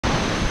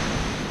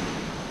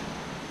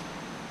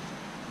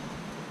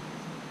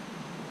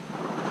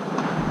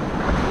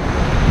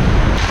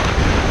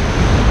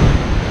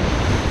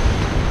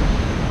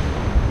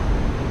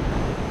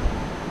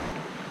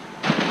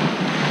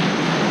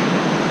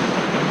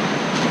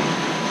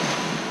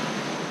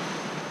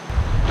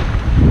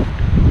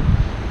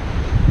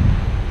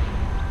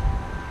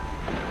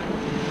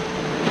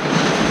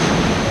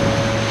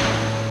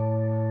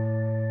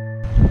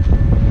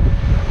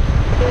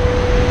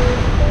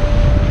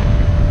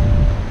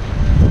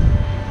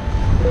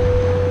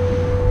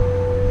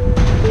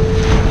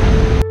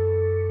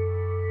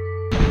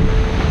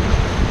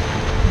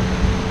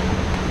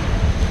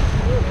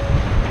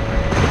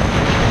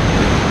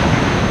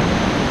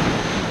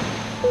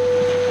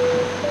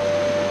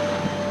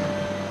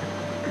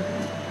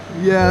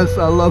Yes,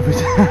 I love it.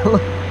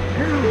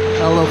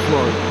 I love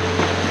Florida.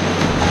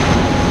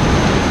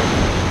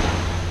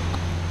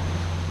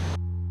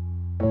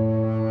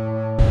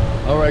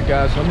 Alright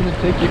guys, I'm going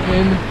to take you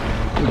in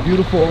the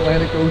beautiful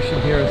Atlantic Ocean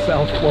here in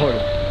South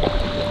Florida.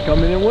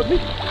 Coming in with me?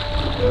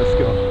 Let's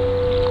go.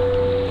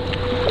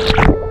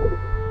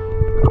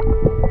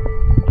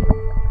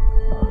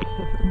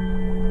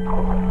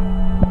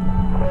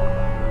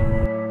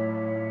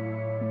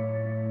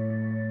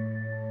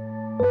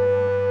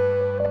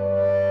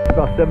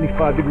 About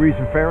 75 degrees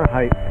in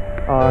Fahrenheit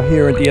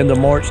here at the end of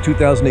March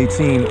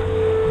 2018,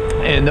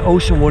 and the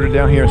ocean water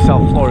down here in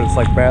South Florida is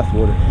like bath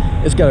water.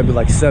 It's got to be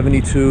like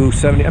 72,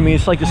 70. I mean,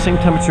 it's like the same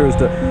temperature as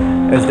the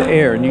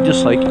air, and you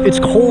just like, it's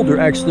colder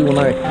actually when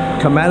I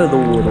come out of the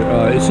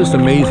water. It's just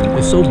amazing.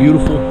 It's so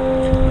beautiful.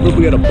 Look,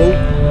 we got a boat.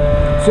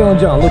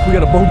 John, look, we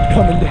got a boat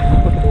coming down.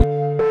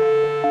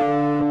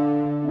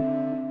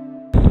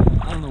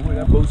 I don't know where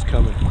that boat's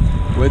coming,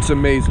 but it's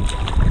amazing.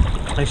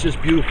 It's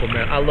just beautiful,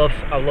 man. I love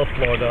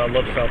Florida. I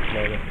love South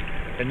Florida,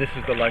 and this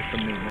is the life for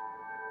me, man.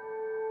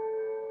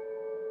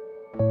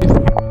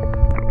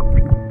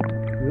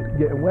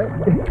 Getting wet.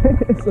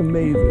 It's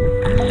amazing.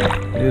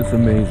 It's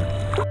amazing.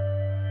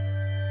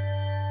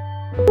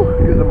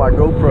 Using my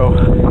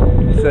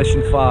GoPro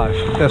Session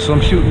 5. That's what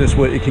I'm shooting this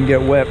with. It can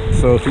get wet,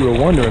 so if you were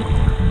wondering.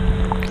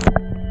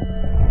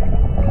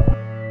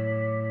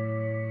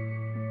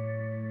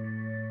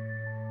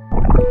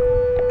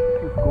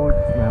 It's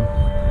gorgeous,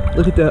 man.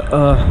 Look at that,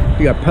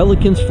 you got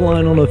pelicans flying,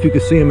 I don't know if you can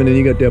see them, and then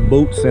you got that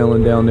boat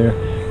sailing down there,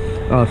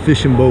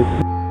 fishing boat.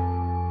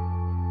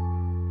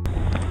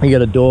 You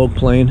got a dog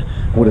playing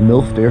with a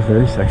MILF there,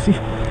 very sexy.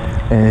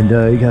 And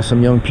you got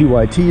some young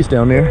PYTs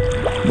down there,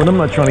 but I'm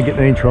not trying to get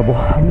in any trouble.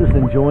 I'm just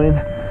enjoying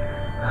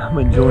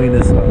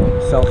this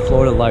South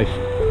Florida life.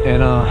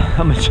 And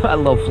I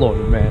love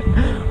Florida, man,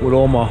 with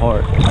all my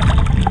heart.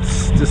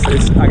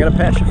 I got a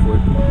passion for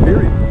it,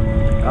 period.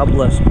 God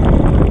bless.